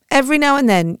Every now and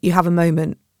then you have a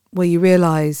moment where you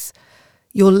realise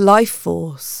your life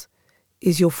force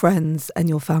is your friends and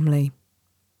your family.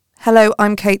 Hello,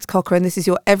 I'm Kate Cocker and this is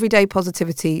your Everyday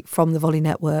Positivity from the Volley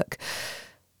Network.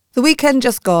 The weekend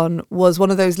just gone was one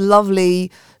of those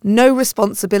lovely, no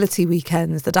responsibility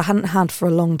weekends that I hadn't had for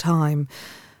a long time.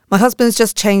 My husband's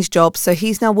just changed jobs, so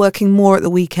he's now working more at the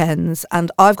weekends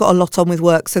and I've got a lot on with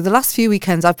work. So the last few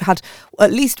weekends I've had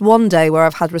at least one day where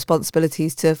I've had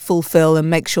responsibilities to fulfil and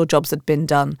make sure jobs had been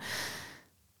done.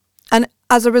 And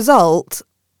as a result,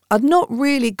 I'd not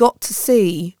really got to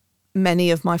see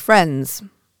many of my friends.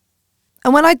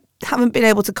 And when I haven't been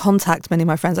able to contact many of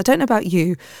my friends, I don't know about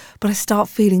you, but I start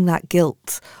feeling that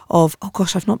guilt of, oh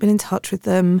gosh, I've not been in touch with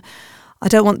them. I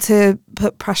don't want to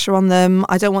put pressure on them.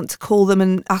 I don't want to call them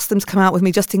and ask them to come out with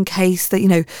me just in case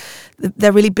that,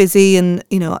 they're really busy and,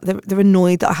 they're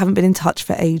annoyed that I haven't been in touch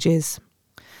for ages.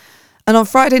 And on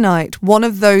Friday night, one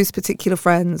of those particular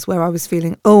friends where I was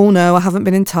feeling, oh no, I haven't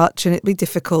been in touch and it'd be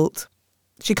difficult,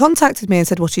 she contacted me and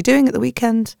said, what are you doing at the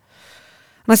weekend?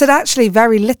 And I said, actually,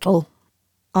 very little.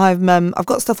 I've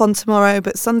got stuff on tomorrow,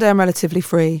 but Sunday I'm relatively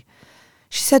free.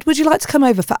 She said, would you like to come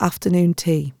over for afternoon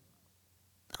tea?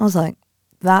 I was like,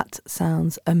 that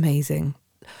sounds amazing.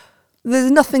 There's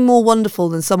nothing more wonderful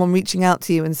than someone reaching out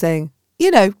to you and saying,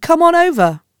 come on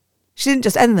over. She didn't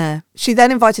just end there. She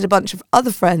then invited a bunch of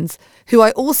other friends who I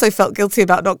also felt guilty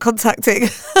about not contacting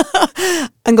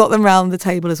and got them round the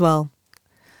table as well.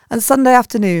 And Sunday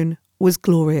afternoon was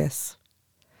glorious.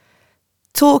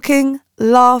 Talking,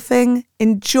 laughing,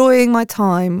 enjoying my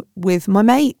time with my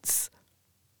mates.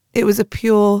 It was a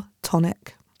pure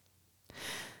tonic.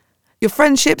 Your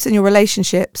friendships and your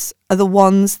relationships are the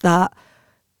ones that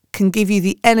can give you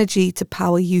the energy to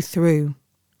power you through.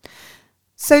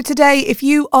 So today, if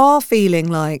you are feeling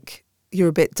like you're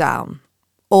a bit down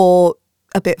or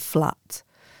a bit flat,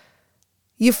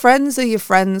 your friends are your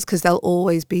friends because they'll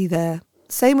always be there.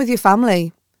 Same with your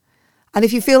family. And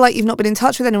if you feel like you've not been in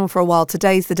touch with anyone for a while,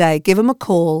 today's the day. Give them a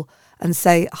call and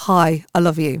say, hi, I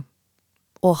love you.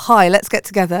 Or hi, let's get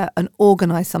together and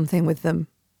organise something with them.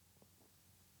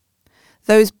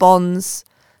 Those bonds,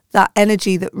 that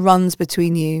energy that runs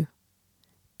between you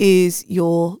is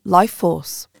your life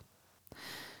force.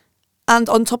 And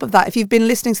on top of that, if you've been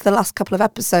listening to the last couple of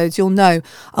episodes, you'll know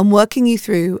I'm working you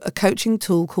through a coaching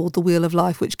tool called the Wheel of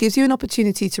Life, which gives you an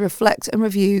opportunity to reflect and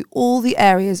review all the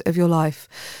areas of your life.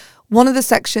 One of the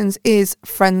sections is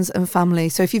friends and family.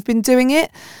 So if you've been doing it,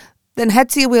 then head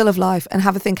to your Wheel of Life and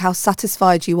have a think how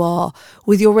satisfied you are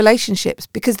with your relationships,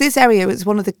 because this area is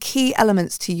one of the key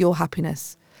elements to your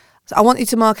happiness. So I want you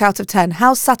to mark out of 10.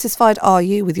 How satisfied are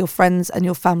you with your friends and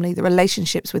your family, the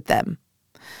relationships with them?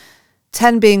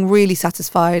 10 being really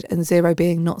satisfied and 0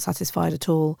 being not satisfied at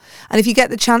all. And if you get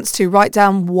the chance to, write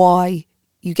down why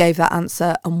you gave that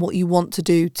answer and what you want to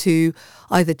do to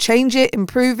either change it,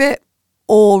 improve it,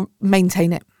 or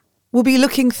maintain it. We'll be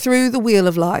looking through the Wheel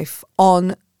of Life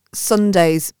on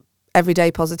Sunday's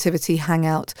Everyday Positivity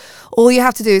Hangout. All you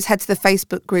have to do is head to the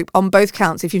Facebook group on both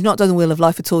counts. If you've not done the Wheel of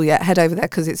Life at all yet, head over there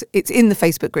because it's in the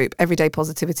Facebook group, Everyday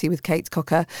Positivity with Kate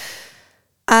Cocker.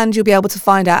 And you'll be able to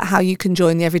find out how you can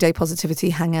join the Everyday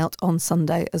Positivity Hangout on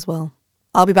Sunday as well.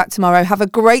 I'll be back tomorrow. Have a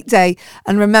great day.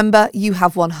 And remember, you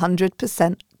have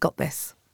 100% got this.